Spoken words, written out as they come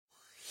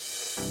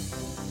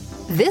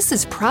This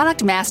is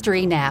Product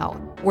Mastery Now,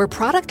 where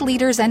product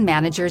leaders and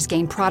managers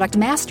gain product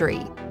mastery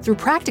through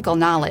practical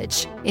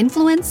knowledge,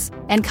 influence,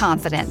 and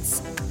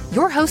confidence.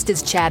 Your host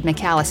is Chad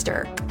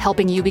McAllister,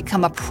 helping you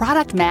become a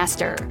product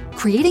master,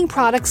 creating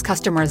products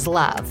customers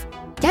love.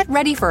 Get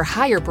ready for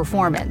higher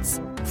performance,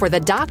 for the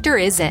doctor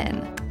is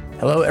in.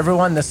 Hello,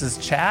 everyone. This is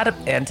Chad,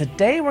 and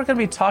today we're going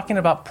to be talking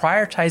about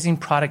prioritizing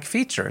product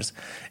features.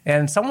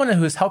 And someone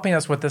who's helping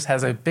us with this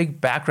has a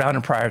big background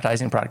in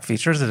prioritizing product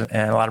features and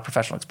a lot of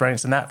professional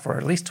experience in that for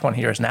at least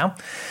 20 years now.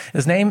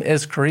 His name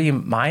is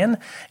Kareem Mayan,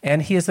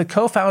 and he is the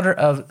co-founder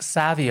of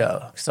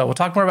Savio. So we'll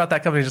talk more about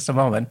that company in just a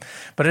moment.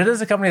 But it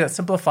is a company that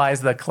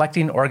simplifies the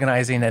collecting,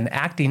 organizing, and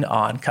acting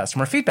on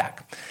customer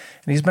feedback.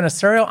 And he's been a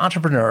serial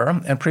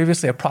entrepreneur and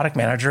previously a product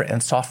manager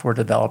and software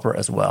developer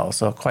as well.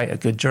 So quite a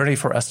good journey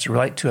for us to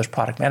relate to as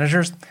product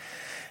managers.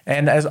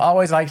 And as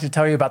always, I like to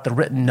tell you about the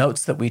written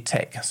notes that we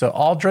take. So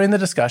all during the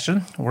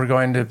discussion, we're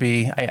going to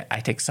be, I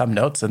take some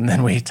notes and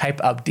then we type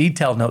up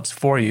detailed notes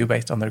for you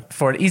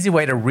for an easy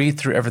way to read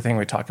through everything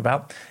we talk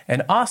about.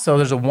 And also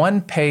there's a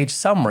one-page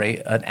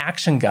summary, an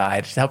action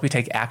guide to help you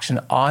take action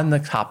on the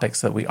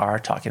topics that we are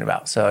talking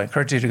about. So I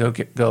encourage you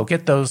to go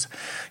get those.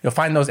 You'll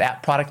find those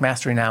at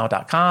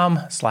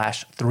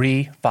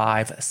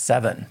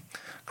productmasterynow.com/357.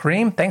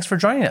 Kareem, thanks for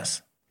joining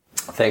us.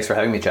 Thanks for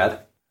having me, Chad.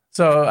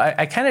 So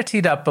I kind of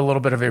teed up a little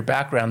bit of your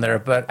background there,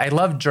 but I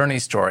love journey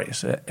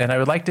stories. And I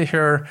would like to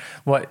hear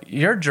what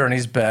your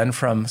journey's been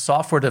from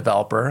software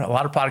developer. A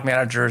lot of product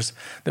managers,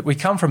 that we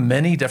come from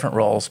many different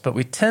roles, but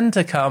we tend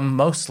to come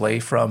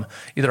mostly from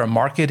either a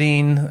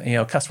marketing,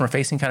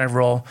 customer-facing kind of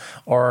role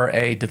or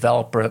a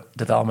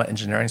development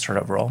engineering sort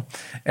of role.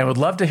 And would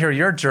love to hear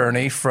your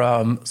journey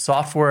from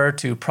software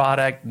to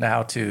product,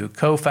 now to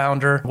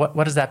co-founder.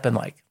 What has that been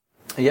like?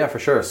 Yeah, for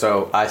sure.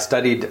 So I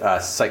studied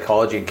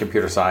psychology and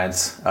computer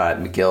science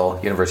at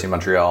McGill, University of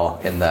Montreal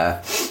in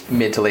the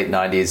mid to late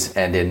 90s.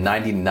 And in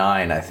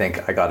 99, I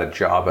think I got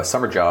a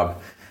summer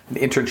job, an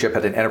internship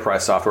at an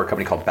enterprise software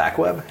company called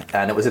Backweb.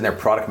 And it was in their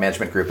product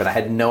management group. And I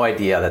had no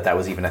idea that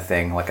was even a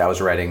thing. Like I was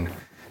writing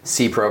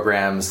C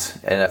programs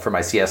for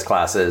my CS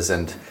classes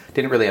and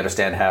didn't really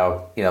understand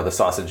how, the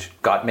sausage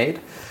got made.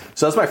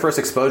 So that's my first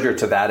exposure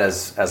to that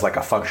as like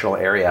a functional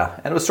area.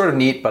 And it was sort of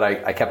neat, but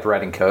I kept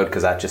writing code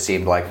because that just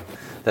seemed like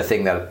the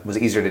thing that was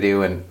easier to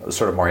do and was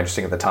sort of more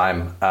interesting at the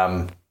time.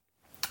 And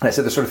I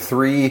said there's sort of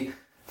three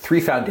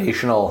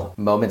foundational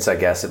moments, I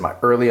guess,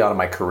 early on in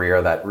my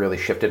career that really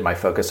shifted my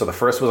focus. So the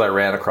first was I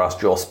ran across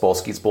Joel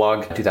Spolsky's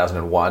blog in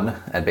 2001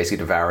 and basically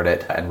devoured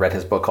it and read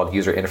his book called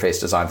User Interface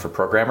Design for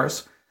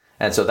Programmers.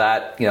 And so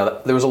that,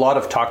 there was a lot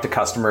of talk to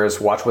customers,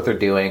 watch what they're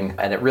doing.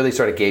 And it really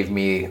sort of gave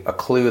me a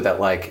clue that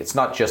it's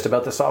not just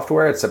about the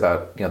software, it's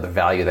about, the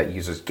value that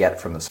users get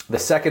from this. The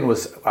second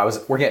was, I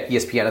was working at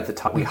ESPN at the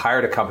time. We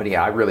hired a company.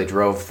 I really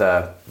drove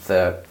I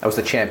was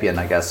the champion,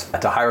 I guess,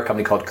 to hire a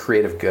company called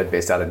Creative Good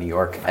based out of New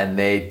York. And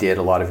they did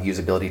a lot of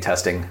usability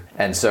testing.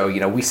 And so,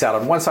 we sat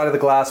on one side of the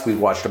glass. We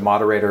watched a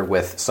moderator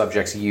with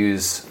subjects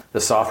use the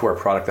software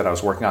product that I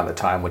was working on at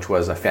the time, which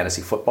was a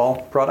fantasy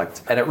football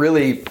product. And it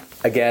really,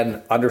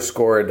 again,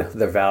 underscored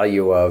the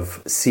value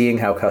of seeing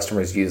how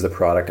customers use the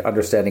product,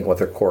 understanding what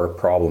their core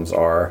problems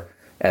are,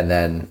 and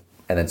then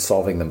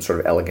solving them sort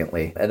of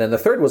elegantly. And then the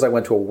third was I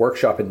went to a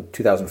workshop in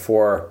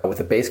 2004 with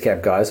the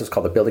Basecamp guys. It was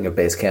called the Building of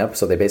Basecamp.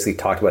 So they basically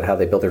talked about how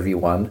they built their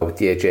V1 with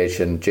DHH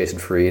and Jason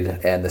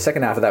Fried. And the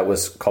second half of that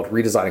was called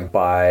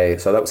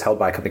Redesigning so that was held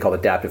by a company called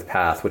Adaptive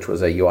Path, which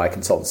was a UI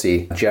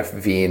consultancy. Jeff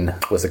Veen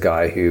was the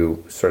guy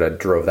who sort of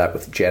drove that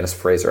with Janice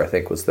Fraser, I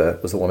think was the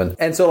woman.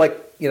 And so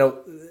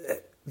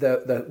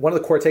the one of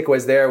the core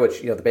takeaways there,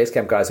 which the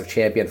Basecamp guys have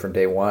championed from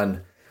day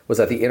one, was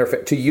that the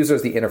interface to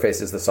users, the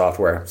interface is the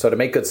software. So to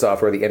make good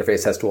software, the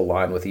interface has to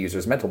align with the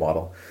user's mental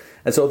model.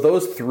 And so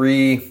those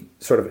three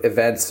sort of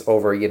events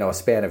over a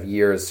span of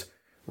years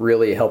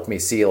really helped me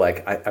see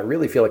I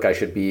really feel like I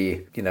should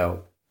be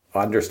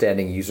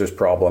understanding users'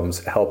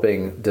 problems,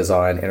 helping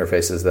design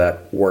interfaces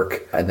that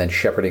work, and then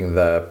shepherding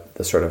the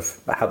sort of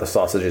how the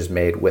sausage is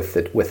made with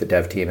the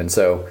dev team. And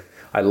so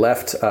I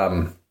left.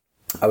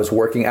 I was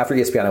working after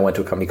ESPN. I went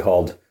to a company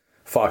called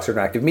Fox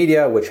Interactive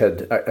Media, which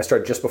I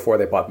started just before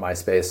they bought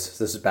MySpace.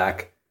 This is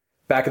back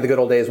in the good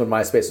old days when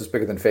MySpace was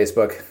bigger than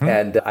Facebook. Mm-hmm.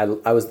 And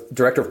I was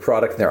director of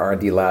product in their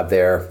R&D lab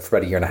there for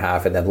about a year and a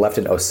half, and then left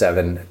in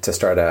 2007 to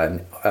start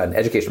an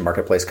education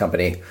marketplace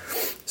company.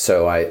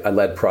 So I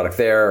led product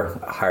there,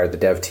 hired the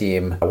dev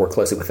team, worked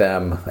closely with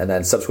them, and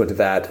then subsequent to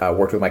that,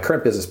 worked with my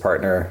current business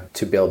partner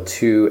to build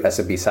two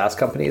SMB SaaS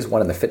companies,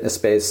 one in the fitness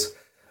space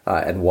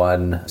and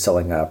one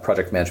selling a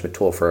project management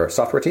tool for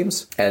software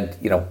teams. And,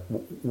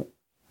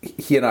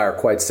 he and I are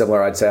quite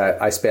similar. I'd say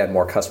I span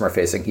more customer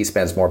facing. He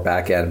spans more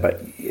back end, but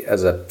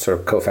as a sort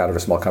of co-founder of a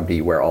small company,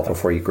 you wear all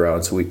before you grow.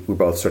 And so we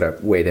both sort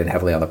of weighed in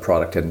heavily on the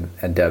product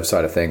and dev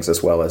side of things,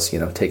 as well as,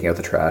 taking out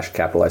the trash,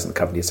 capitalizing the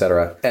company, et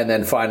cetera. And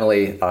then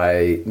finally,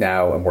 I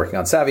now am working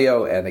on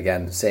Savio. And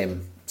again,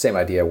 same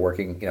idea,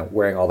 working,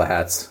 wearing all the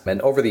hats.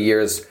 And over the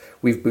years,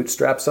 we've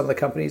bootstrapped some of the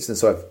companies. And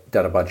so I've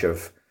done a bunch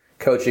of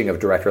coaching of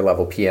director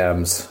level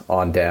PMs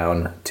on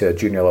down to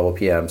junior level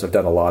PMs. I've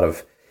done a lot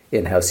of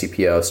in-house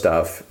CPO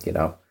stuff,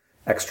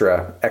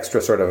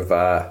 extra sort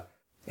of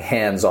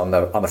hands on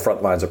the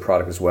front lines of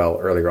product as well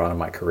earlier on in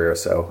my career.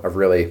 So I've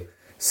really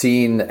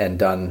seen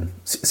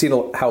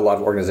how a lot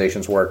of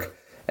organizations work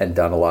and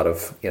done a lot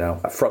of,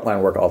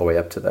 frontline work all the way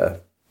up to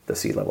the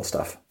C-level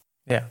stuff.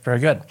 Yeah, very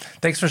good.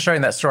 Thanks for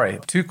sharing that story.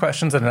 2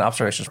 questions and an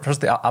observation.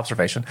 First, the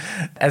observation.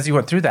 As you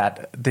went through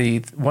that, the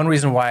one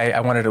reason why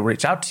I wanted to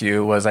reach out to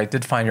you was I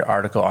did find your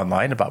article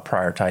online about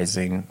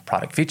prioritizing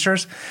product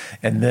features,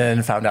 and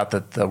then found out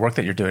that the work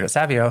that you're doing at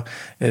Savio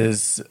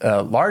is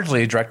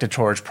largely directed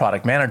towards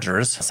product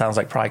managers. Sounds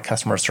like probably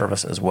customer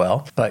service as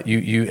well, but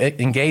you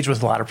engage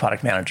with a lot of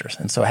product managers.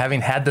 And so having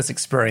had this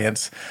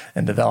experience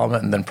in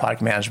development and then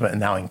product management,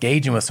 and now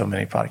engaging with so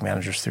many product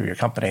managers through your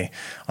company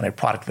on a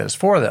product that is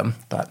for them,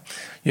 that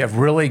you have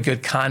really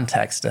good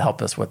context to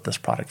help us with this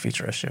product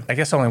feature issue. I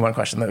guess only one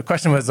question. The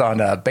question was on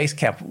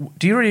Basecamp.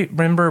 Do you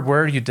remember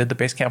where you did the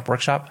Basecamp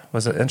workshop?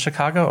 Was it in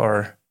Chicago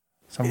or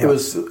somewhere? It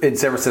was in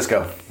San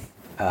Francisco.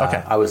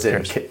 Okay. I was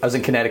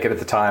in Connecticut at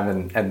the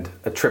time, and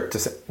a trip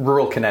to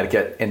rural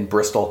Connecticut in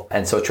Bristol.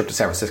 And so a trip to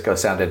San Francisco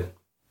sounded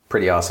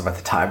pretty awesome at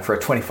the time for a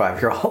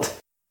 25-year-old.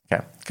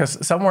 Okay,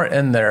 because somewhere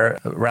in there,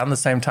 around the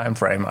same time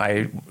frame,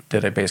 I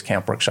did a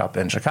Basecamp workshop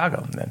in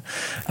Chicago, and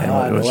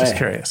I was just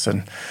curious,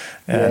 and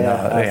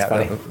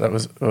that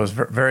was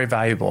very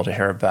valuable to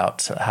hear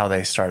about how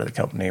they started the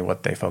company,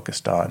 what they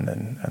focused on,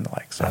 and the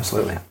like. So,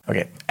 absolutely.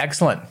 Okay,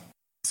 excellent.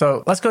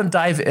 So let's go and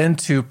dive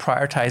into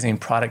prioritizing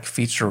product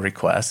feature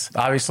requests.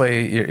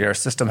 Obviously, your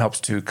system helps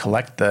to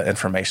collect the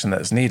information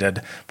that is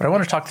needed, but I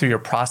want to talk through your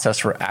process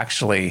for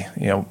actually,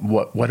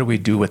 what do we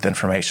do with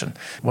information?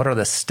 What are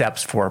the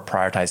steps for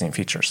prioritizing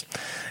features?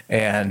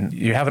 And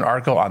you have an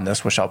article on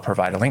this, which I'll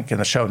provide a link in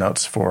the show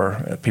notes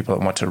for people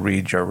that want to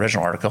read your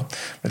original article.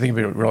 I think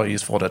it'd be really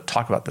useful to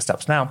talk about the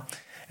steps now.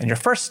 And your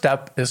first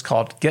step is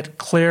called Get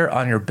Clear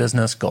on Your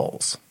Business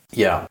Goals.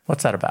 Yeah.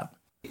 What's that about?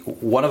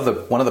 One of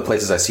the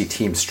places I see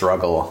teams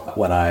struggle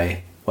when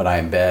I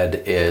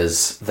embed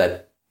is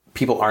that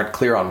people aren't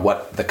clear on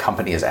what the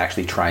company is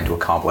actually trying to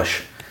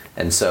accomplish.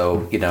 And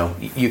so,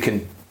 you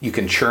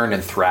can churn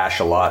and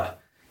thrash a lot.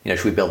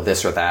 Should we build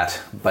this or that?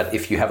 But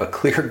if you have a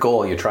clear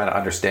goal, you're trying to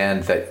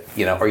understand that,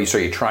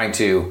 you're trying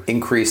to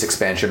increase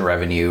expansion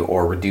revenue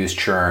or reduce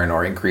churn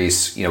or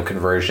increase,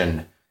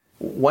 conversion.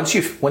 Once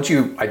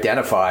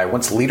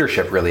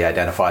leadership really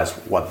identifies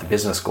what the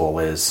business goal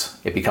is,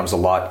 it becomes a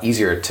lot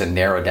easier to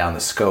narrow down the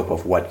scope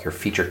of what your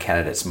feature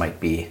candidates might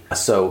be.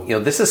 So,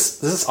 this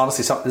is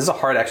honestly this is a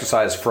hard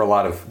exercise for a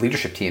lot of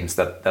leadership teams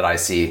that I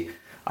see.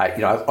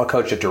 I'll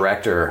coach a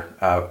director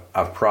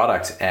of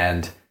product,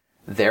 and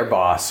their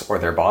boss or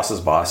their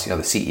boss's boss, the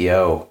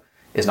CEO,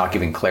 is not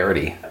giving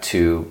clarity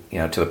to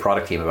the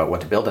product team about what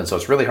to build. And so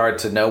it's really hard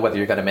to know whether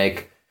you're going to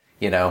make,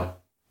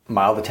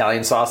 mild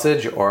Italian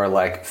sausage or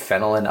like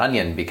fennel and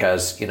onion,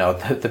 because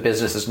the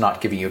business is not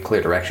giving you a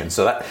clear direction.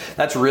 So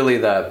that's really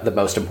the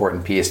most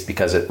important piece,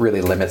 because it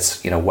really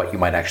limits what you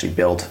might actually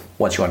build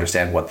once you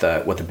understand what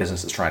the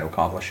business is trying to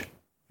accomplish.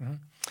 Mm-hmm.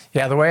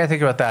 Yeah, the way I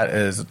think about that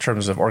is in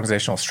terms of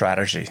organizational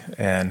strategy.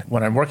 And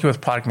when I'm working with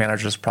product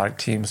managers,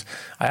 product teams,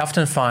 I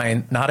often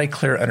find not a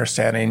clear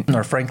understanding,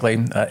 or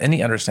frankly,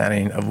 any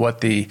understanding of what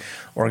the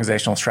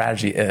organizational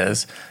strategy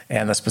is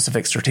and the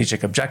specific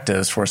strategic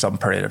objectives for some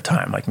period of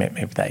time, like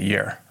maybe that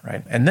year,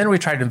 right? And then we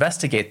try to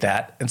investigate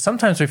that. And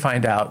sometimes we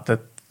find out that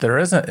there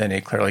isn't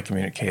any clearly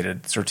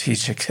communicated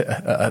strategic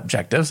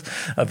objectives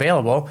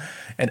available.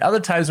 And other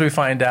times we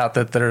find out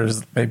that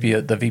there's maybe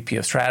the VP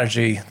of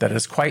strategy that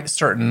is quite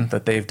certain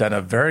that they've done a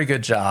very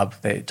good job.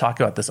 They talk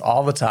about this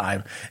all the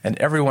time, and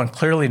everyone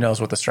clearly knows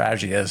what the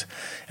strategy is.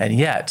 And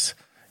yet,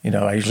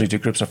 I usually do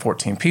groups of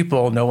 14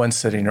 people. No one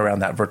sitting around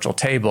that virtual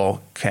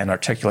table can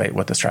articulate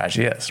what the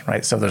strategy is,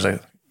 right? So there's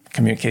a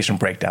communication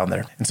breakdown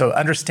there. And so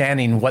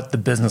understanding what the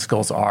business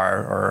goals are,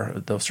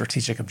 or those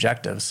strategic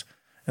objectives,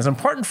 is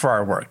important for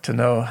our work to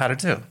know how to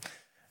do.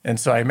 And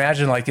so I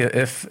imagine, like,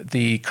 if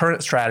the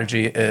current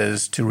strategy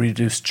is to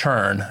reduce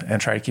churn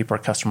and try to keep our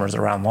customers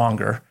around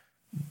longer,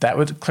 that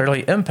would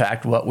clearly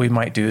impact what we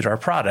might do to our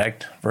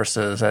product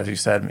versus, as you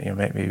said,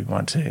 maybe we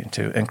want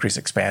to increase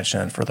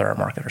expansion, further our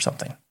market or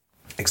something.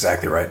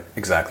 Exactly right.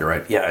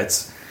 Yeah,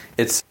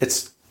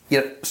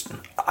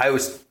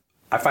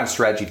 I find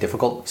strategy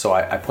difficult, so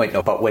I point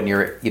no. But when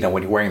you're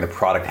wearing the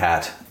product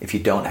hat, if you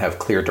don't have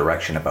clear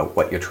direction about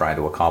what you're trying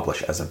to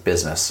accomplish as a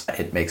business,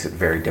 it makes it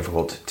very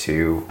difficult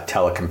to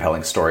tell a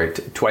compelling story,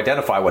 to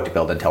identify what to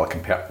build and tell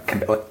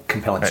a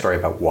compelling story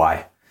about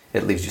why.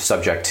 It leaves you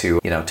subject to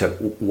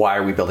why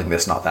are we building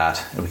this, not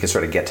that, and we can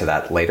sort of get to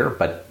that later.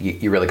 But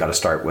you really got to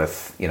start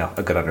with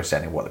a good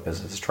understanding of what the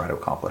business is trying to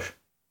accomplish.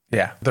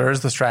 Yeah, there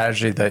is the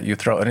strategy that you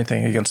throw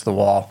anything against the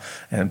wall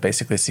and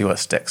basically see what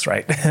sticks,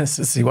 right?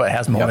 See what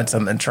has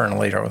momentum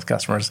internally or with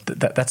customers.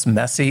 That's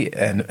messy,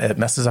 and it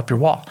messes up your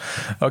wall.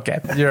 Okay,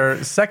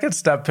 your second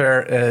step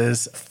here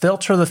is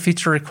filter the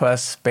feature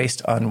requests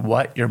based on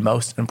what your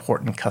most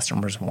important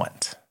customers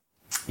want.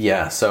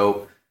 Yeah,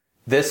 so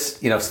this,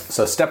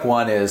 so step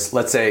one is,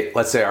 let's say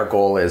our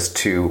goal is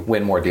to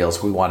win more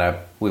deals. We want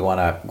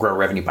to grow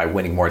revenue by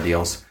winning more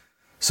deals.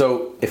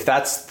 So if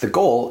that's the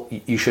goal,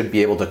 you should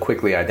be able to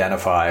quickly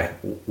identify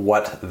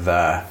what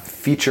the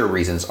feature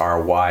reasons are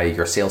why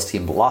your sales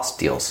team lost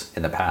deals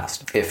in the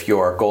past. If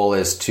your goal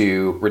is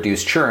to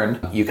reduce churn,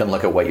 you can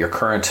look at what your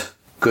current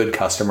good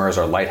customers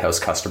or lighthouse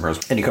customers,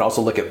 and you can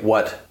also look at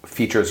what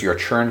features your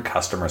churn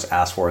customers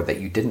asked for that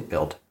you didn't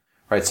build.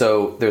 Right.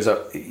 So there's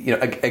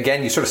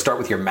again, you sort of start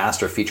with your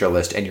master feature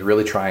list, and you're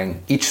really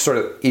trying each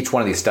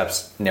one of these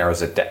steps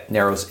narrows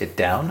it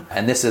down.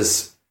 And this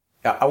is,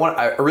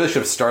 I really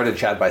should have started,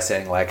 Chad, by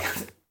saying, like,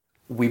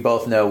 we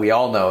all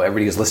know,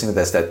 everybody who's listening to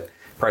this, that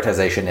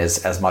prioritization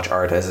is as much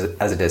art as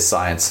it is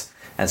science.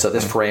 And so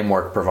this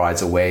framework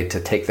provides a way to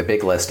take the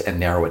big list and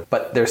narrow it.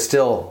 But there's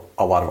still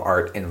a lot of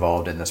art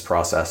involved in this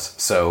process.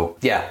 So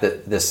yeah,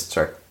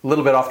 a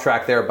little bit off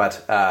track there,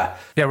 but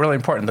really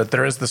important that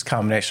there is this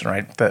combination,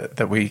 right?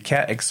 That we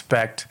can't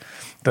expect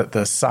that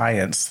the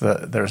science,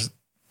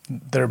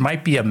 there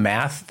might be a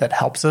math that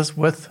helps us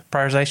with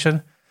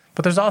prioritization,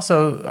 but there's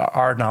also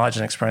our knowledge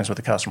and experience with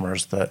the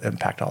customers that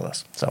impact all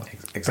this. So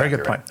exactly very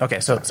good point. Okay,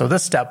 so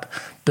this step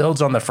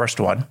builds on the first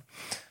one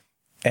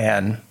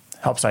and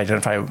helps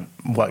identify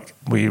what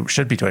we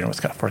should be doing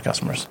for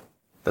customers.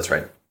 That's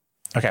right.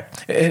 Okay.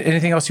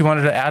 Anything else you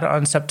wanted to add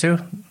on step 2,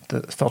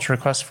 the filter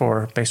request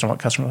based on what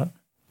customer want?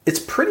 It's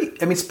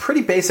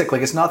pretty basic.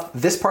 Like,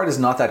 this part is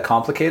not that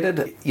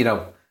complicated.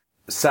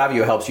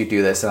 Savio helps you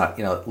do this, and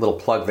a little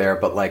plug there,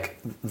 but like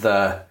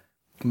the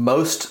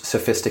most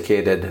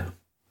sophisticated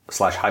 /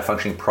 high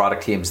functioning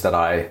product teams that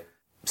I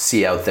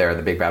see out there in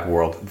the big bad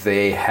world,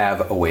 they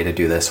have a way to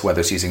do this, whether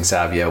it's using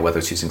Savio, whether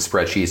it's using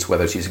spreadsheets,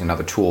 whether it's using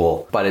another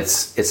tool. But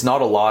it's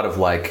not a lot of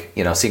like,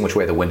 seeing which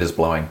way the wind is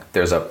blowing.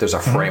 There's a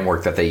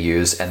framework that they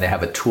use, and they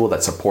have a tool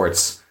that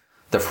supports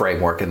the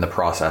framework and the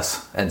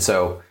process. And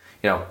so,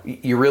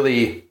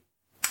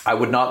 I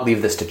would not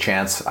leave this to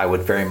chance. I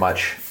would very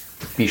much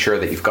be sure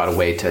that you've got a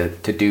way to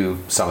do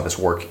some of this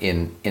work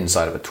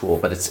inside of a tool.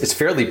 But it's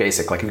fairly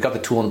basic. Like, if you've got the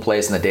tool in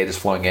place and the data's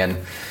flowing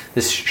in,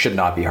 this should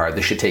not be hard.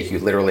 This should take you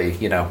literally,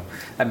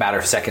 a matter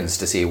of seconds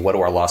to see what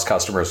do our lost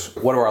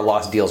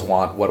deals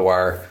want, what do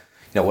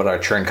our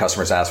churn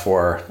customers ask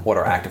for, what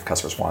our active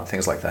customers want,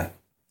 things like that.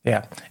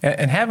 Yeah.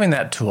 And having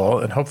that tool,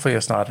 and hopefully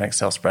it's not an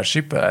Excel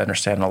spreadsheet, but I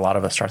understand a lot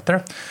of us start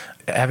there.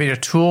 Having a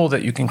tool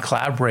that you can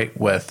collaborate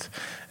with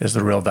is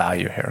the real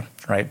value here,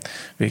 right?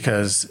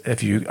 Because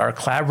if you are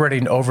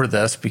collaborating over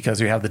this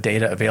because you have the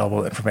data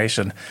available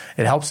information,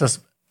 it helps us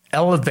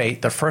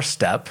elevate the first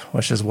step,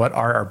 which is what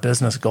are our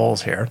business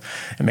goals here,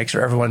 and make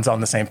sure everyone's on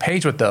the same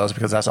page with those,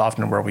 because that's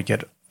often where we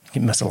get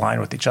misaligned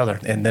with each other,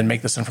 and then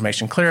make this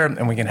information clear,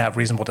 and we can have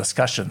reasonable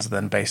discussions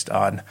then based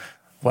on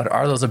what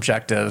are those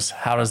objectives,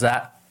 how does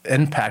that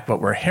impact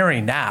what we're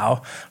hearing now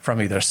from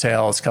either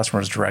sales,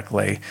 customers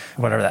directly,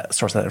 whatever that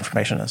source of that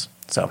information is.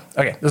 So,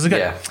 okay, this is good.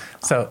 Yeah,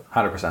 so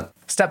 100%.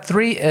 Step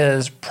 3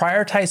 is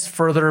prioritize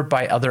further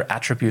by other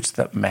attributes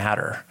that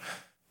matter.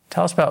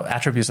 Tell us about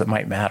attributes that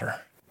might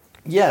matter.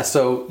 Yeah,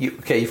 so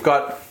you've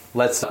got,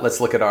 let's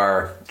look at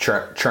our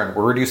churn.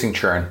 We're reducing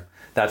churn.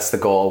 That's the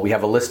goal. We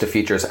have a list of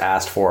features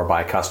asked for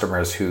by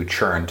customers who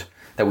churned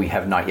that we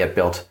have not yet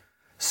built.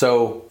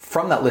 So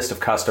from that list of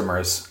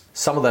customers,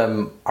 some of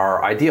them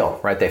are ideal,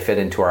 right? They fit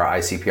into our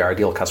ICP, our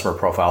ideal customer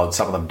profile, and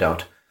some of them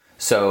don't.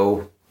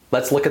 So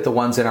let's look at the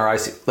ones in our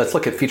let's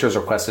look at features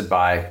requested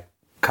by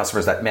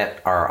customers that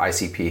met our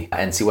ICP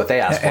and see what they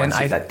asked for and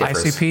see if that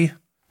differs. ICP?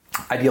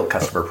 Ideal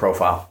customer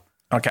profile.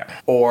 Okay.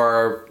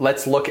 Or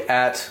let's look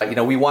at,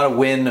 we want to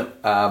win,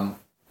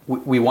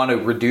 we want to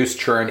reduce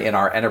churn in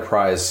our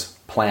enterprise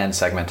plan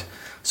segment.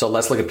 So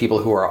let's look at people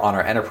who are on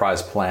our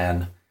enterprise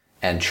plan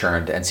and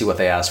churned and see what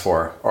they ask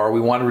for. Or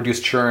we want to reduce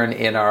churn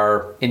in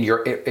our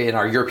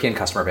European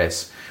customer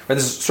base. Right?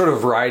 There's sort of a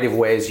variety of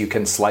ways you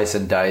can slice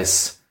and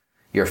dice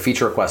your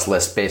feature request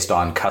list based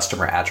on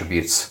customer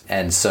attributes.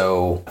 And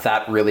so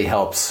that really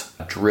helps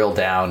drill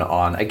down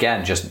on,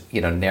 again, just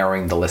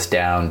narrowing the list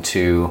down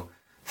to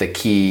the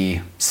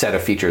key set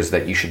of features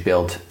that you should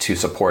build to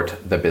support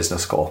the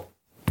business goal.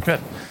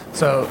 Good.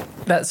 So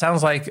that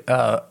sounds like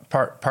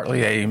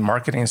partly a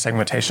marketing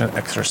segmentation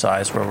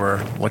exercise where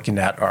we're looking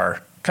at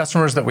our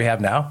customers that we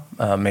have now.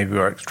 Maybe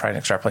we're trying to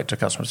extrapolate to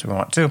customers we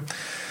want to.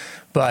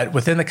 But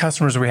within the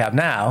customers we have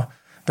now,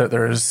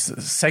 there's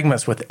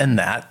segments within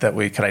that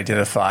we could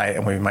identify,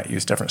 and we might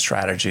use different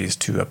strategies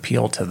to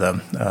appeal to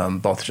them,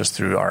 both just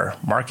through our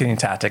marketing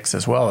tactics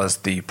as well as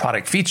the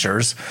product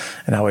features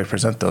and how we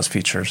present those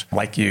features.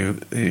 Like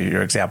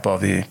your example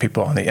of the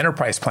people on the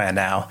enterprise plan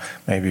now,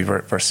 maybe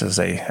versus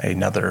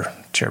another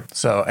tier.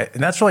 So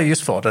and that's really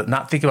useful to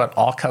not think about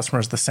all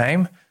customers the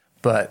same,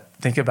 but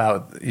think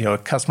about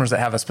customers that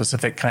have a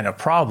specific kind of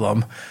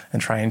problem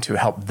and trying to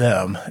help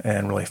them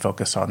and really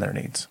focus on their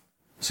needs.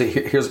 So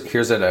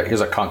here's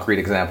a concrete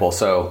example.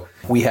 So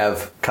we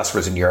have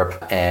customers in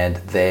Europe, and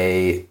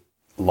they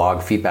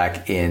log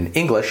feedback in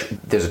English.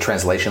 There's a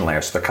translation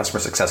layer. So the customer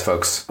success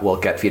folks will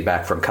get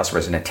feedback from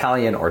customers in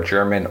Italian or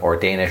German or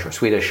Danish or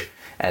Swedish,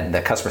 and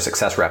the customer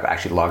success rep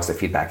actually logs the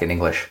feedback in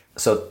English.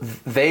 So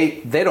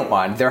they don't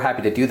mind. They're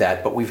happy to do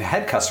that. But we've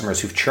had customers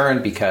who've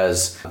churned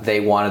because they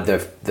wanted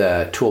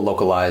the tool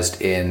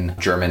localized in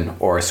German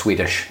or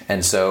Swedish.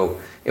 And so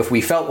if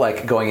we felt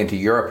like going into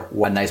Europe,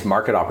 a nice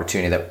market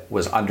opportunity that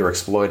was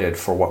underexploited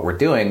for what we're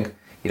doing,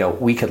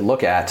 we could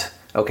look at,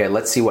 okay,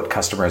 let's see what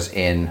customers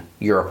in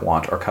Europe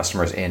want or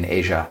customers in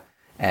Asia,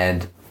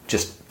 and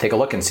just take a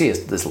look and see,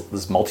 is this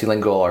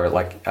multilingual or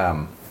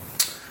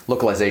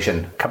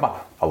localization come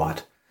up a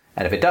lot?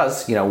 And if it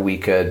does, we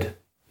could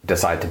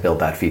decide to build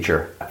that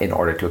feature in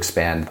order to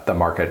expand the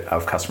market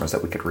of customers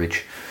that we could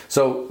reach.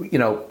 So,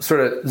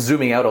 sort of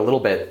zooming out a little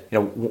bit,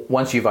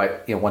 once you've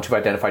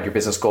identified your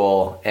business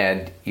goal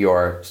and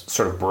your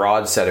sort of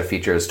broad set of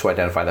features to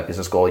identify that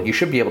business goal, you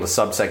should be able to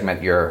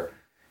subsegment your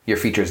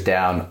features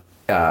down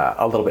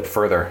a little bit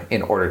further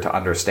in order to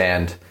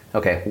understand,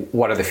 okay,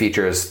 what are the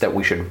features that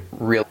we should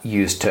really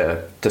use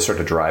to sort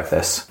of drive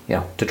this,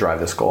 to drive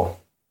this goal.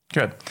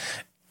 Good.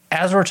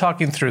 As we're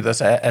talking through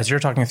this, as you're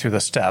talking through the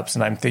steps,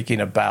 and I'm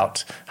thinking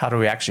about how do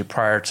we actually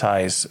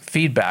prioritize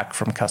feedback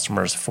from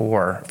customers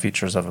for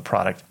features of a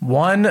product,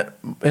 one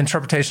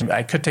interpretation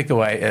I could take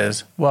away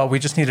is, well, we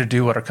just need to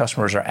do what our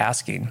customers are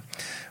asking,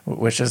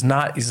 which is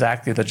not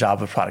exactly the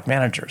job of product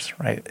managers,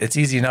 right? It's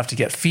easy enough to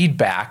get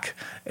feedback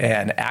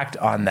and act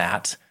on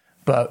that,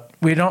 but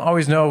we don't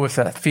always know if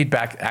that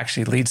feedback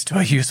actually leads to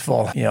a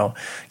useful,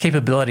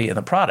 capability in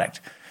the product.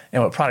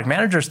 And what product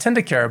managers tend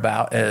to care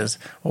about is,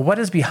 well, what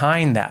is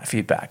behind that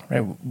feedback, right?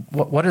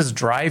 What is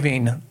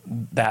driving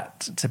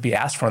that to be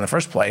asked for in the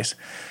first place?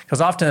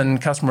 Because often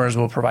customers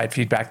will provide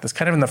feedback that's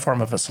kind of in the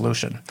form of a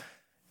solution.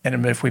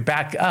 And if we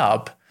back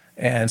up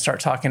and start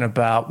talking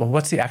about, well,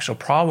 what's the actual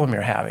problem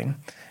you're having?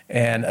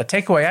 And a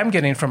takeaway I'm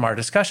getting from our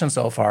discussion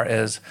so far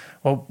is,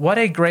 well, what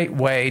a great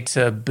way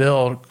to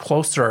build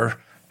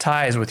closer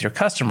ties with your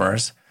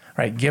customers,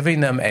 right?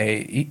 Giving them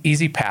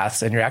easy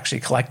paths, and you're actually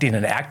collecting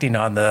and acting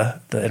on the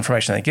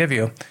information they give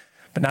you.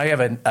 But now you have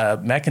a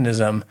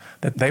mechanism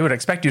that they would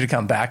expect you to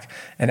come back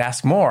and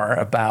ask more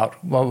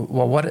about, well,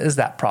 what is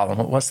that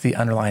problem? What's the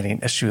underlying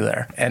issue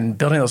there? And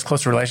building those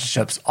closer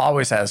relationships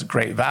always has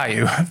great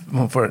value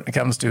when it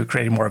comes to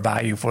creating more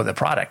value for the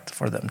product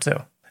for them too.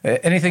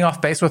 Anything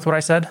off base with what I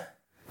said?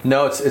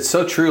 No, it's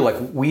so true. Like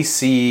we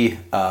see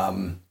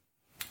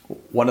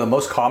one of the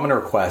most common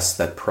requests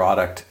that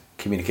product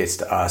communicates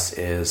to us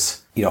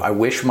is, I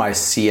wish my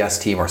CS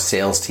team or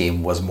sales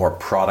team was more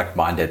product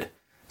minded.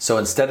 So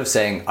instead of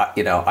saying,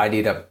 I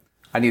need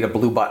a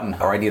blue button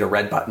or I need a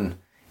red button,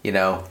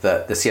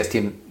 the CS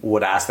team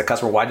would ask the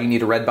customer, why do you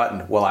need a red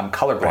button? Well, I'm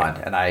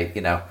colorblind. Right.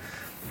 And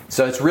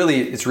so it's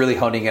really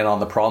honing in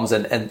on the problems.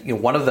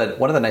 And one of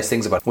the nice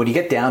things about when you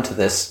get down to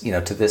this,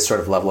 to this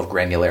sort of level of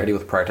granularity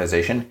with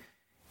prioritization,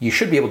 you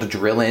should be able to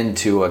drill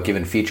into a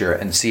given feature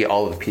and see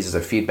all of the pieces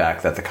of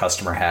feedback that the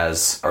customer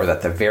has or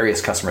that the various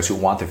customers who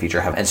want the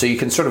feature have. And so you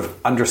can sort of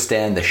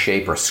understand the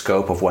shape or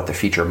scope of what the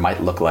feature might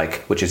look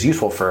like, which is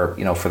useful for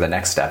the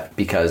next step,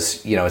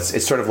 because,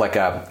 it's sort of like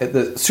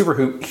the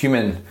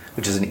Superhuman,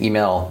 which is an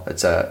email,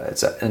 it's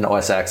an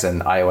OS X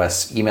and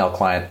iOS email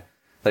client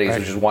that I use,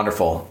 which is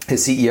wonderful.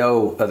 His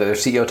CEO, their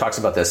CEO talks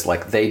about this,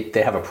 like they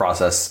have a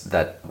process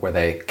where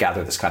they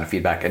gather this kind of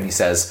feedback. And he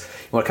says,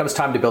 when it comes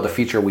time to build a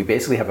feature, we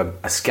basically have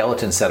a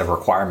skeleton set of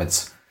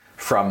requirements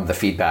from the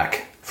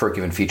feedback for a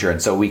given feature.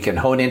 And so we can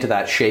hone into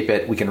that, shape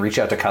it. We can reach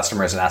out to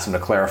customers and ask them to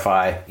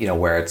clarify,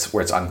 where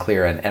it's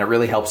unclear. And it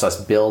really helps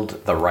us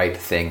build the right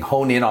thing,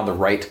 hone in on the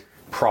right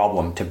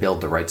problem to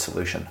build the right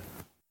solution.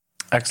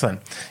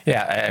 Excellent.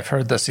 Yeah, I've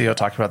heard the CEO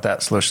talk about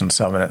that solution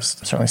some, and it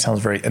certainly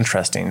sounds very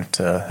interesting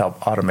to help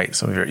automate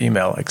some of your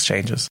email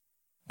exchanges.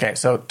 Okay,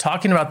 so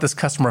talking about this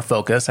customer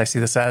focus, I see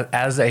this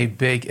as a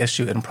big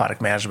issue in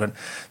product management.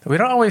 We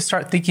don't always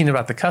start thinking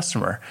about the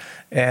customer.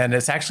 And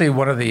it's actually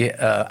one of the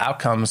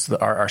outcomes,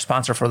 our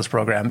sponsor for this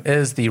program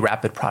is the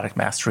Rapid Product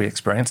Mastery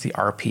Experience, the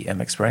RPM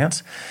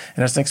experience.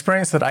 And it's an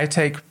experience that I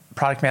take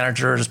product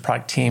managers,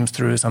 product teams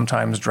through,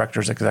 sometimes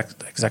directors,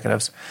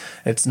 executives.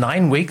 It's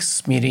 9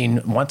 weeks,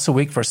 meeting once a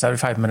week for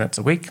 75 minutes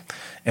a week.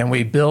 And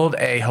we build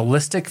a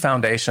holistic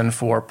foundation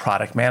for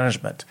product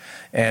management.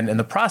 And in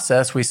the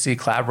process, we see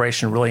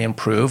collaboration really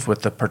improve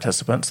with the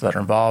participants that are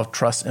involved,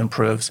 trust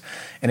improves.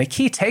 And a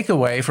key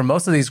takeaway from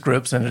most of these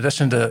groups, in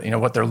addition to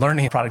what they're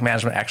learning, product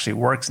management actually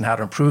works and how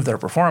to improve their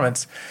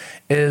performance,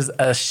 is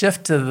a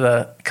shift to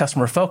the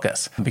customer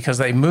focus, because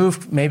they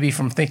moved maybe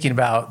from thinking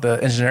about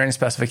the engineering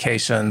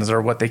specifications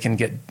or what they can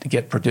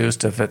get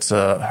produced if it's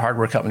a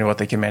hardware company, what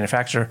they can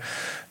manufacture,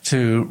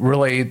 to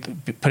really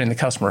putting the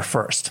customer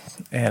first.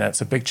 And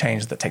it's a big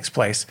change that takes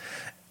place.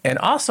 And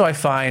also I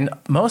find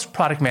most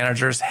product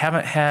managers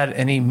haven't had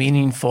any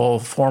meaningful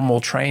formal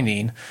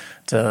training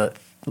to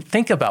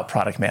think about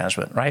product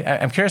management, right?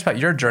 I'm curious about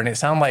your journey. It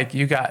sounded like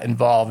you got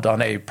involved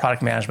on a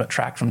product management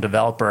track from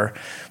developer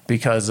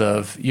because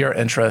of your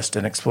interest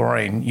in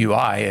exploring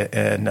UI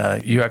and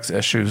UX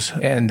issues,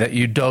 and that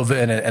you dove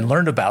in and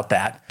learned about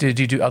that. Did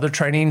you do other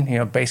training?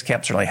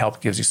 Basecamp certainly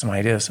helped, gives you some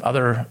ideas.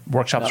 Other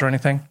workshops or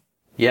anything?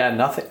 Yeah,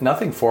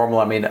 nothing formal.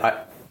 I mean,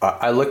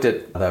 I looked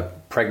at the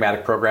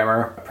pragmatic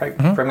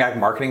pragmatic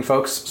marketing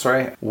folks,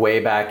 way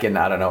back in,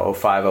 I don't know,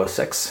 05,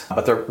 06.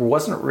 But there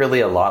wasn't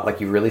really a lot,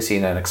 like you've really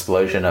seen an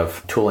explosion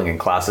of tooling and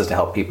classes to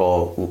help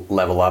people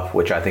level up,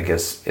 which I think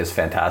is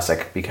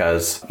fantastic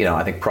because,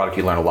 I think product,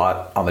 you learn a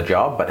lot on the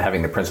job, but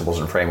having the principles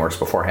and frameworks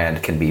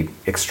beforehand can be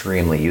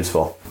extremely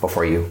useful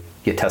before you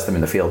test them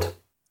in the field.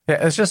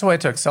 Yeah, it's just a way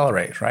to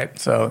accelerate, right?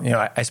 So,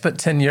 I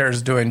spent 10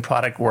 years doing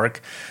product work,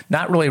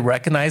 not really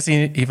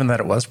recognizing even that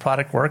it was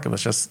product work. It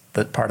was just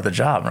the part of the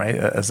job, right,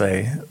 as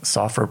a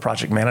software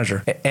project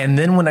manager. And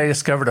then when I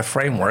discovered a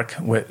framework,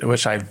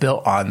 which I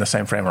built on the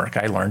same framework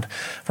I learned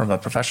from a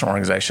professional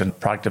organization,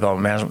 product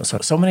development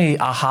management. So many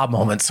aha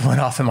moments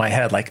went off in my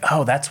head, like,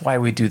 oh, that's why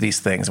we do these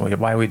things,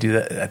 why we do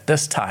that at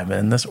this time and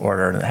in this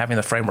order. And having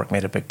the framework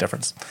made a big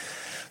difference.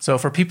 So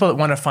for people that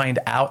want to find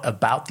out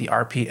about the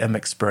RPM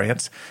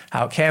experience,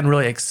 how it can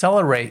really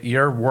accelerate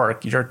your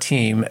work, your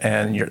team,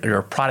 and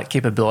your product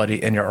capability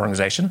in your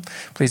organization,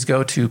 please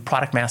go to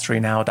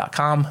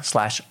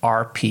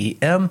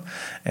productmasterynow.com/RPM.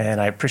 And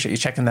I appreciate you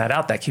checking that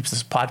out. That keeps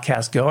this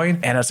podcast going.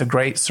 And it's a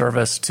great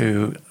service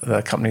to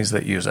the companies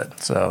that use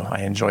it. So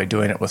I enjoy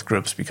doing it with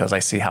groups because I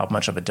see how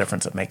much of a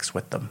difference it makes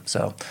with them.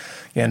 So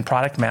again,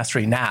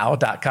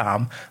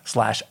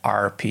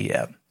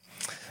 productmasterynow.com/RPM.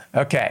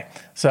 Okay,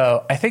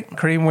 so I think,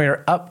 Kareem,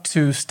 we're up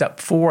to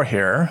step 4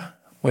 here,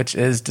 which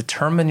is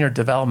determine your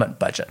development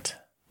budget.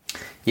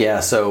 Yeah,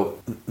 so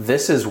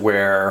this is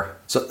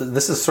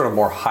sort of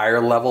more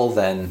higher level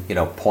than,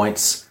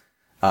 points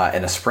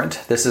in a sprint.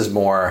 This is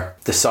more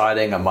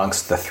deciding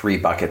amongst the 3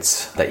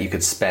 buckets that you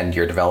could spend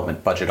your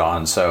development budget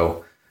on.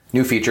 So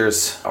new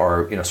features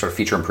or, sort of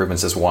feature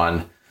improvements is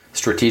 1,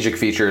 strategic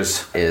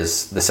features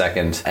is the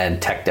 2nd,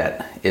 and tech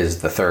debt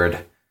is the 3rd.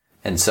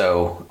 And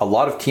so a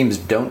lot of teams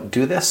don't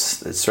do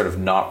this. It's sort of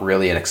not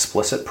really an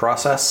explicit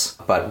process,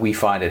 but we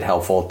find it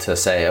helpful to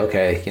say,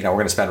 okay, we're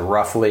going to spend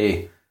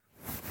roughly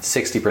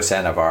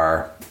 60% of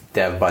our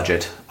dev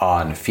budget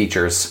on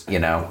features.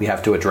 We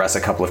have to address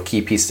a couple of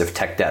key pieces of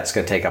tech debt. It's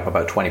going to take up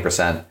about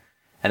 20%.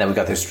 And then we've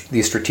got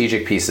these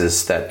strategic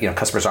pieces that,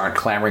 customers aren't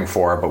clamoring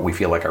for, but we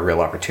feel like are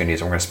real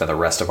opportunities. And we're going to spend the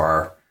rest of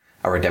our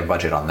dev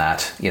budget on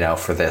that,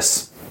 for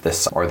this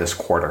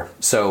quarter.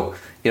 So,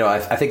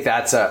 I think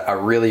that's a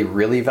really,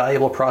 really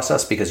valuable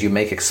process because you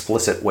make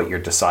explicit what you're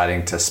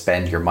deciding to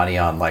spend your money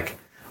on. Like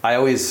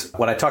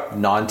when I talk to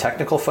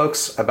non-technical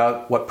folks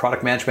about what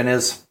product management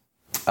is,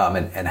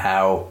 and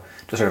how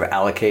to sort of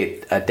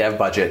allocate a dev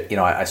budget,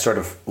 I sort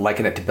of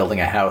liken it to building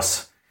a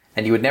house.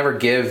 And you would never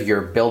give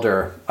your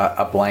builder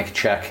a blank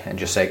check and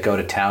just say, go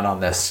to town on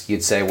this.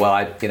 You'd say,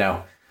 well,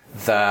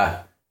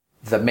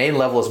 the main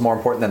level is more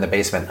important than the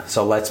basement.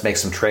 So let's make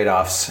some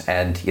trade-offs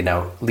and,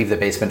 leave the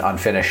basement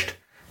unfinished,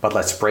 but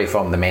let's spray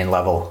foam the main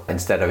level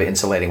instead of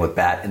insulating with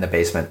bat in the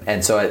basement.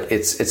 And so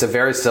it's a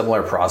very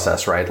similar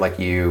process, right? Like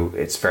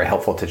it's very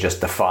helpful to just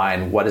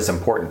define what is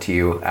important to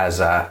you as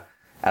a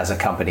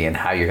company and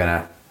how you're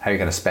going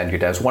to spend your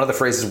devs. One of the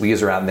phrases we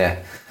use around the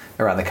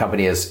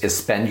company is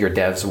spend your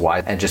devs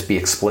wise, and just be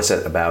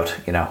explicit about,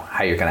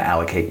 how you're going to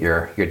allocate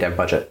your dev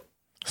budget.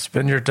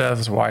 Spend your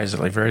devs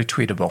wisely, very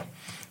tweetable.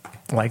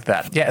 Like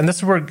that. Yeah, and this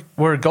is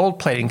where gold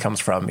plating comes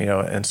from,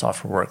 in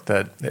software work,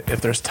 that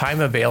if there's time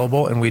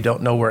available and we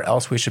don't know where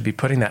else we should be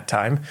putting that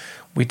time,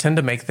 we tend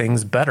to make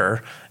things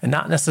better, and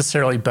not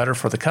necessarily better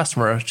for the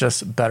customer,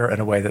 just better in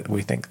a way that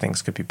we think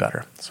things could be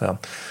better. So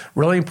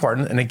really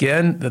important. And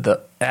again,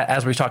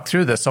 as we talk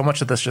through this, so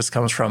much of this just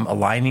comes from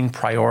aligning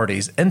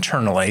priorities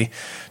internally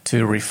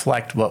to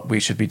reflect what we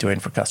should be doing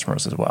for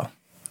customers as well.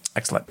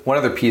 Excellent. One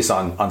other piece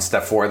on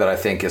step 4 that I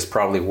think is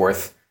probably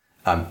worth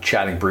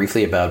chatting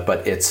briefly about,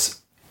 but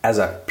as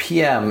a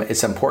PM,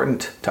 it's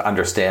important to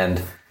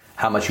understand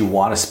how much you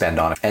want to spend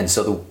on it. And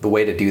so the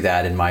way to do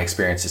that, in my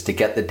experience, is to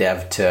get the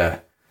dev to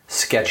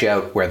sketch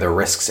out where the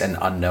risks and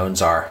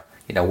unknowns are.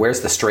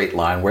 Where's the straight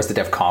line? Where's the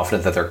dev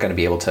confident that they're going to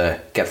be able to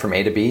get from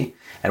A to B?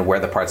 And where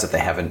are the parts that they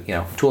haven't,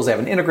 tools they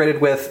haven't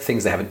integrated with,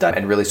 things they haven't done,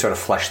 and really sort of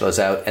flesh those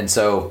out. And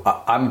so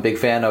I'm a big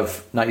fan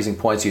of not using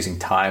points, using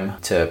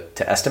time to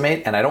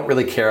estimate. And I don't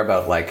really care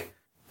about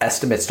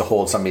estimates to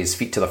hold somebody's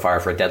feet to the fire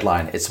for a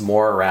deadline. It's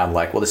more around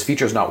this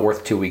feature is not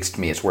worth 2 weeks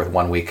to me. It's worth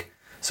 1 week.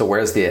 So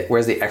where's the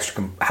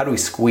extra? How do we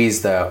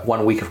squeeze the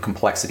 1 week of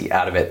complexity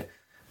out of it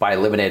by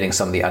eliminating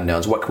some of the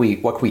unknowns? What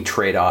can we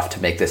trade off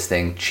to make this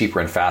thing cheaper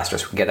and faster?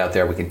 So we can get out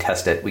there, we can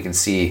test it, we can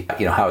see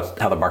how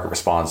the market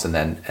responds, and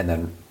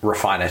then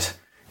refine it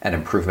and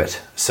improve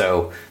it.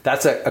 So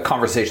that's a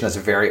conversation that's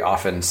very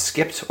often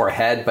skipped or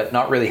had, but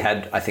not really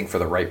had, I think, for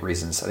the right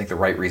reasons. I think the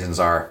right reasons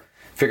are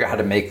figure out how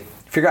to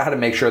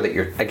make sure that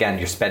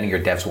you're spending your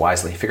devs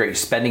wisely. Figure out you're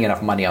spending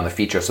enough money on the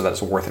feature so that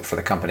it's worth it for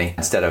the company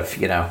instead of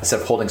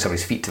holding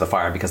somebody's feet to the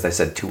fire because they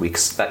said 2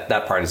 weeks.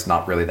 That part is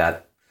not really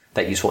that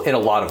useful in a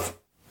lot of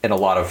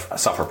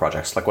software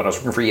projects. Like when I was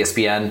working for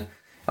ESPN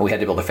and we had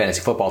to build a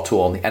fantasy football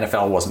tool, and the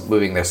NFL wasn't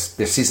moving their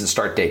season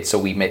start date, so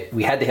we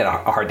had to hit a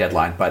hard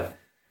deadline. But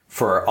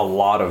for a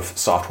lot of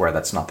software,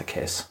 that's not the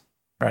case.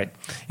 Right.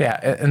 Yeah.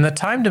 And the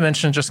time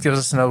dimension just gives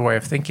us another way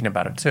of thinking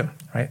about it too,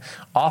 right?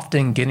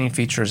 Often getting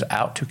features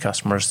out to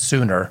customers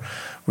sooner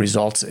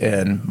results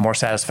in more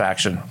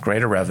satisfaction,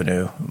 greater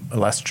revenue,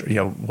 less,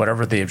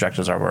 whatever the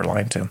objectives are we're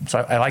aligned to.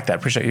 So I like that.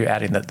 Appreciate you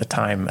adding the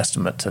time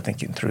estimate to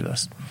thinking through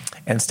this.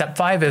 And step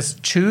 5 is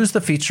choose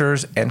the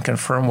features and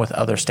confirm with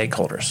other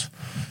stakeholders.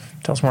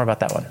 Tell us more about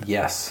that one.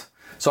 Yes.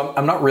 So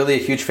I'm not really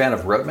a huge fan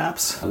of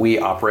roadmaps. We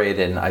operate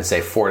in, I'd say,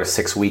 4 to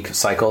 6 week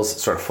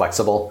cycles, sort of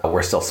flexible.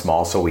 We're still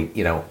small, so we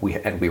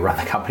run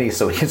the company,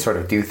 so we can sort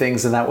of do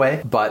things in that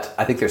way. But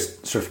I think there's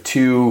sort of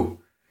two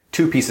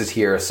pieces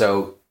here.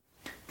 So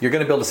you're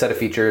going to build a set of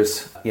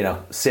features.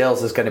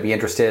 Sales is going to be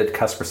interested.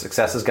 Customer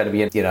success is going to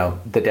be,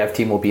 the dev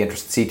team will be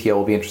interested. CTO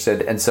will be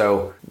interested. And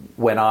so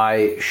when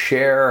I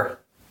share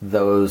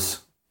the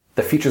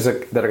features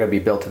that are going to be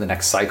built in the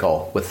next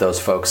cycle with those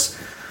folks,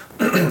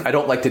 I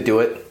don't like to do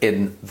it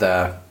in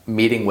the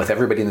meeting with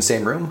everybody in the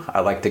same room. I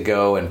like to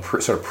go and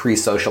sort of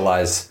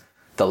pre-socialize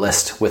the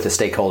list with the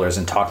stakeholders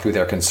and talk through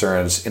their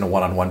concerns in a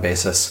one-on-one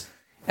basis.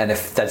 And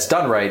if that's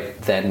done right,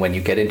 then when you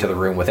get into the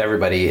room with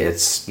everybody,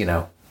 it's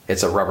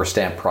a rubber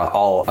stamp.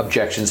 All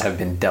objections have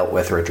been dealt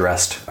with or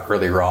addressed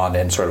earlier on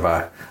in sort of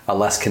a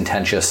less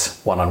contentious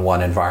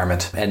one-on-one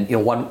environment. And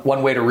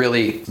one way to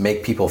really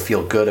make people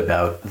feel good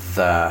about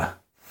the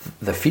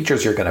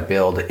features you're going to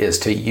build is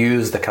to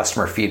use the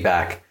customer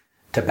feedback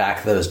to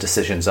back those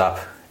decisions up.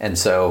 And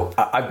so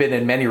I've been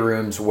in many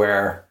rooms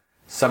where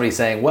somebody's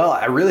saying, well,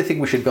 I really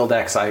think we should build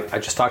X. I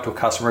just talked to a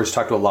customer, just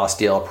talked to a lost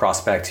deal, a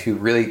prospect who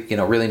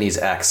really needs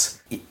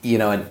X,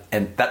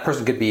 and that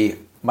person could be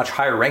much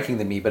higher ranking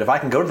than me. But if I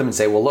can go to them and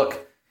say, well,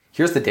 look,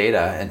 here's the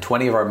data, and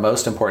 20 of our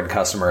most important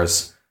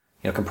customers,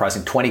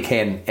 comprising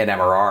 20K in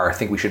MRR,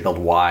 think we should build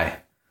Y.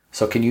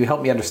 So can you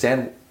help me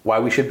understand why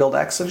we should build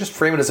X? So just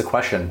frame it as a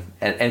question.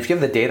 And if you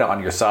have the data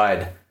on your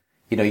side,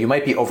 you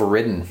might be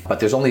overridden, but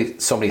there's only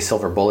so many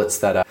silver bullets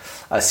that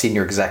a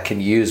senior exec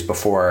can use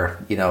before,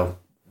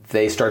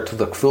 they start to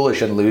look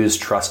foolish and lose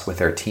trust with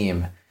their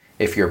team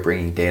if you're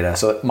bringing data.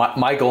 So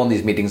my goal in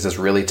these meetings is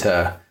really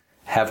to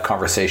have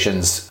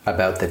conversations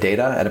about the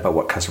data and about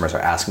what customers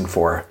are asking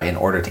for in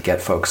order to get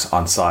folks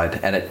on side.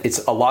 And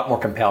it's a lot more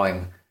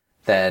compelling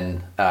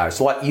than, it's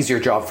a lot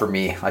easier job for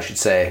me, I should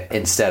say,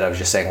 instead of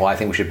just saying, well, I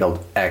think we should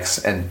build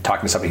X and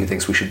talking to somebody who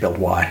thinks we should build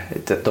Y.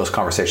 Those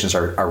conversations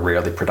are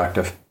rarely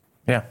productive.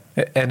 Yeah.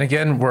 And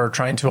again, we're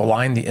trying to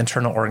align the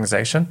internal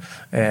organization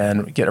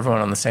and get everyone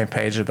on the same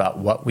page about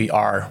what we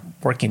are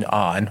working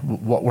on,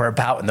 what we're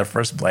about in the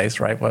first place,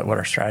 right? What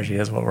our strategy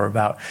is, what we're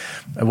about,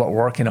 and what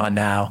we're working on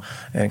now,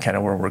 and kind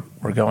of where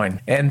we're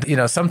going. And,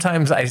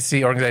 sometimes I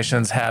see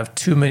organizations have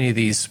too many of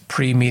these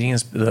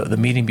pre-meetings, the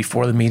meeting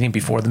before the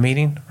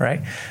meeting,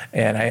 right?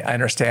 And I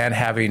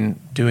understand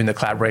doing the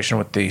collaboration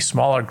with the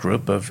smaller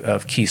group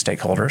of key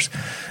stakeholders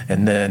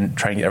and then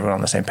trying to get everyone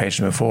on the same page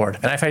to move forward.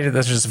 And I find that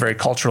this is very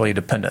culturally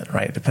dependent,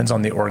 right? It depends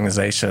on the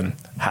organization,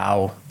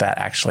 how that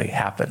actually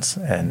happens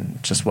and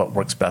just what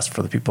works best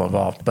for the people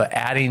involved. But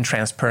adding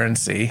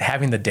transparency,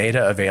 having the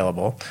data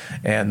available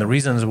and the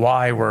reasons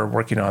why we're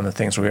working on the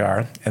things we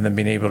are, and then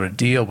being able to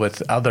deal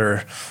with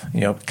other,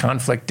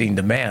 conflicting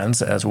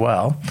demands as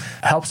well,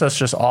 helps us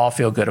just all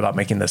feel good about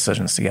making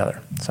decisions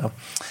together. So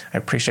I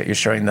appreciate you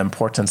sharing the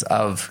importance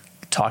of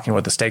talking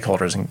with the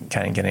stakeholders and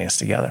kind of getting us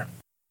together.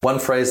 One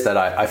phrase that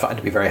I find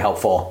to be very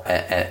helpful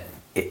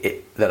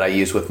that I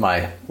use with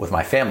my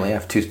family, I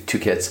have two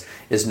kids,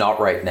 is not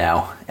right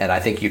now. And I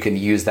think you can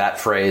use that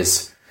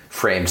phrase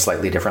framed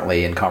slightly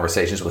differently in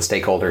conversations with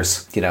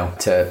stakeholders,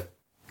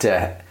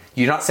 to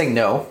you're not saying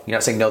no. You're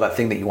not saying no, that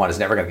thing that you want is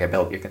never going to get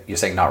built. You're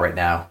saying not right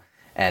now.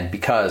 And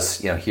because,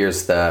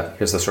 here's the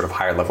sort of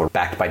higher level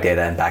backed by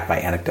data and backed by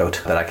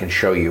anecdote that I can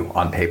show you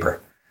on paper.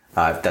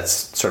 That's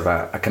sort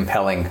of a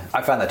compelling,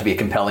 I find that to be a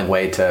compelling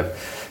way to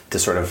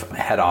sort of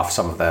head off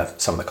some of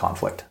the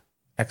conflict.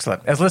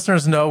 Excellent. As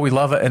listeners know, we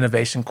love an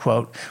innovation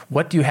quote.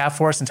 What do you have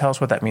for us, and tell us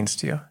what that means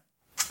to you?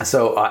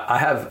 So I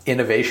have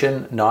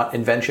innovation, not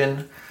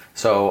invention.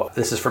 So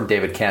this is from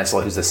David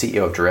Cancel, who's the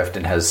CEO of Drift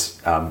and has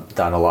built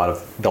a lot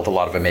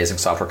of amazing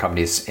software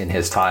companies in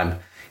his time.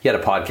 He had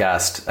a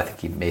podcast. I think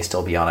he may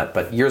still be on it,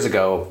 but years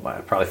ago,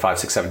 probably 5,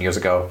 6, 7 years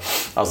ago,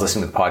 I was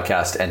listening to the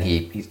podcast, and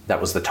he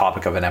that was the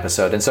topic of an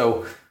episode. And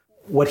so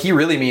what he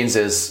really means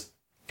is,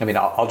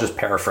 I'll just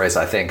paraphrase,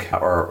 I think,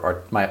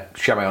 or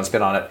share my own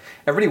spin on it.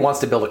 Everybody wants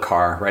to build a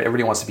car, right?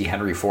 Everybody wants to be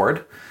Henry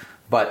Ford,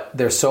 but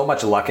there's so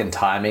much luck and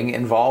timing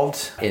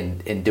involved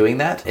in doing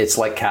that. It's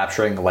like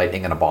capturing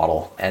lightning in a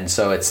bottle. And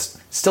so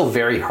it's still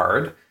very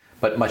hard,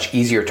 but much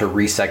easier to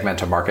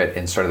resegment a market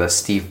in sort of the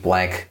Steve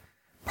Blank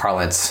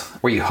parlance,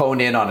 where you hone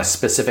in on a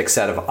specific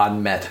set of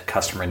unmet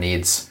customer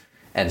needs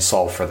and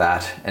solve for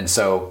that. And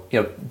so,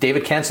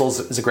 David Cancels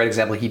is a great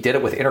example. He did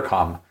it with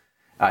Intercom.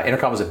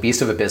 Intercom was a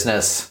beast of a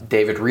business.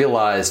 David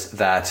realized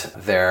that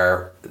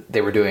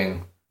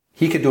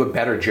he could do a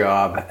better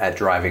job at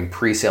driving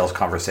pre-sales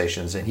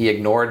conversations, and he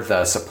ignored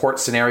the support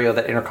scenario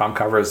that Intercom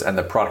covers and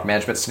the product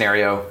management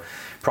scenario,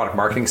 product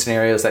marketing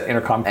scenarios that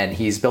Intercom, and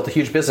he's built a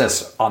huge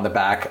business on the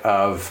back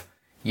of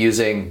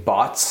using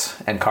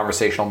bots and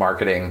conversational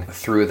marketing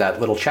through that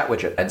little chat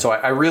widget. And so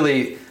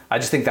I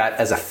just think that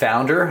as a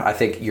founder, I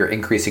think you're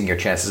increasing your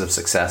chances of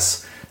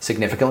success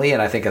significantly.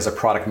 And I think as a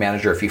product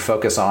manager, if you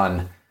focus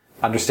on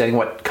understanding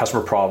what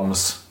customer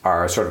problems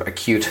are sort of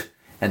acute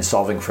and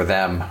solving for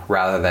them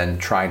rather than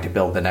trying to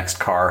build the next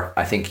car,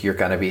 I think you're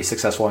going to be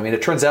successful. I mean,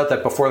 it turns out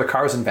that before the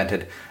car was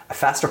invented, a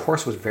faster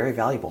horse was very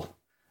valuable.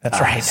 That's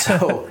right.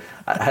 So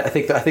I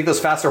think those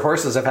faster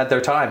horses have had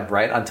their time,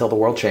 right, until the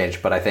world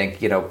changed. But I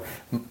think,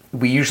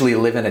 we usually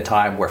live in a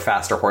time where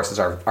faster horses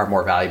are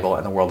more valuable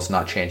and the world is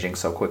not changing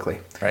so quickly.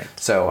 Right.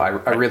 So I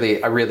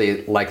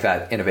really like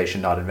that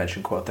innovation, not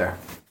invention quote there.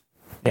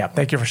 Yeah,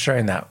 thank you for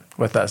sharing that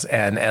with us.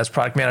 And as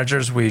product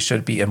managers, we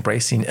should be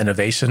embracing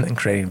innovation and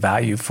creating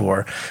value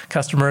for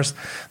customers.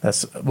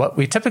 That's what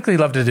we typically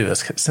love to do.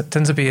 It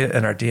tends to be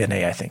in our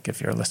DNA, I think.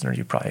 If you're a listener,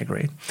 you probably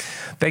agree.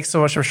 Thanks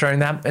so much for sharing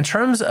that. In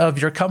terms of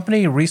your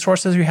company,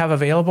 resources you have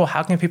available,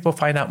 how can people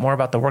find out more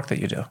about the work that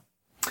you do?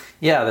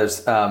 Yeah, there's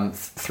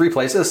 3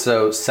 places.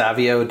 So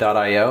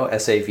savio.io,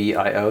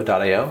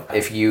 savio.io.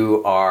 If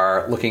you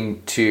are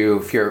looking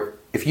to,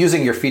 if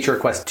using your feature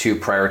request to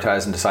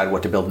prioritize and decide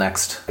what to build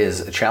next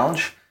is a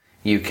challenge,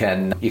 you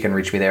can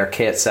reach me there,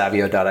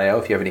 k@savio.io,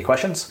 if you have any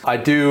questions. I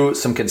do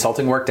some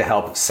consulting work to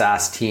help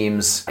SaaS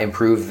teams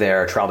improve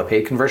their trial to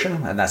paid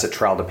conversion, and that's at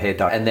trial-to-paid.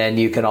 And then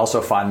you can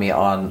also find me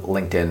on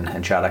LinkedIn.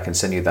 And Chad, I can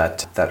send you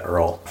that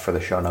URL for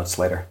the show notes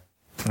later.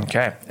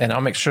 Okay. And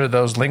I'll make sure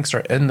those links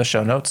are in the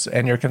show notes.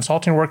 And your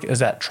consulting work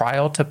is at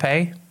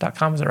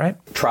trial-to-pay.com, is that right?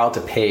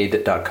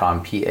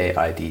 Trial-to-paid.com,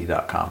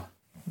 paid.com.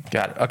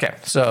 Got it. Okay.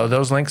 So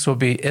those links will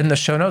be in the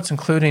show notes,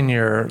 including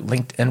your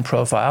LinkedIn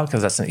profile,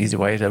 because that's an easy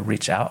way to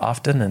reach out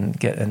often and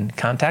get in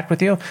contact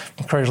with you.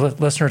 Encourage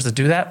listeners to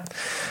do that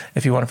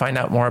if you want to find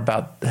out more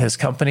about his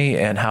company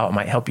and how it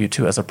might help you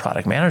too as a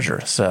product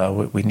manager.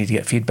 So we need to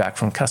get feedback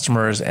from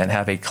customers and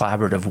have a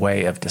collaborative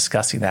way of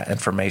discussing that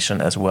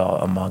information as well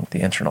among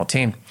the internal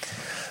team.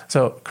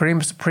 So,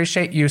 Kareem,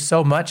 appreciate you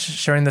so much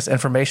sharing this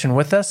information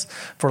with us.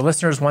 For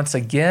listeners, once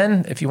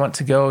again, if you want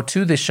to go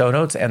to the show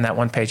notes and that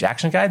one-page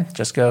action guide,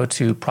 just go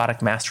to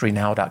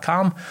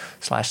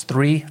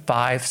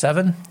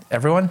productmasterynow.com/357.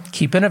 Everyone,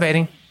 keep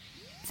innovating.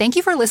 Thank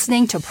you for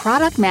listening to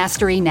Product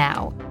Mastery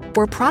Now,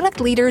 where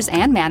product leaders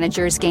and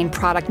managers gain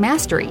product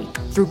mastery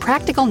through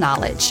practical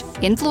knowledge,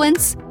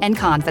 influence, and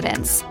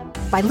confidence.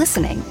 By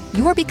listening,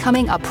 you are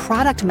becoming a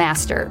product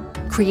master,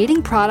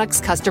 creating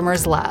products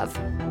customers love.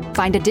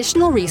 Find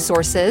additional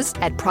resources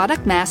at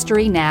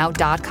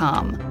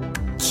productmasterynow.com.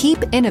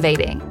 Keep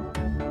innovating.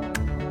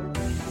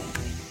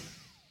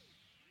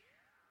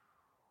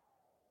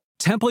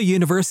 Temple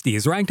University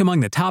is ranked among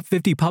the top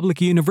 50 public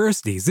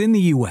universities in the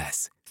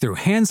U.S. Through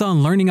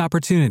hands-on learning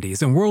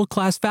opportunities and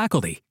world-class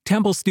faculty,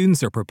 Temple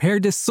students are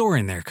prepared to soar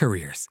in their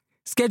careers.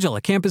 Schedule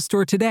a campus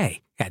tour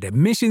today at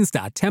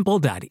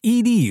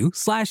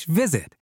admissions.temple.edu/visit.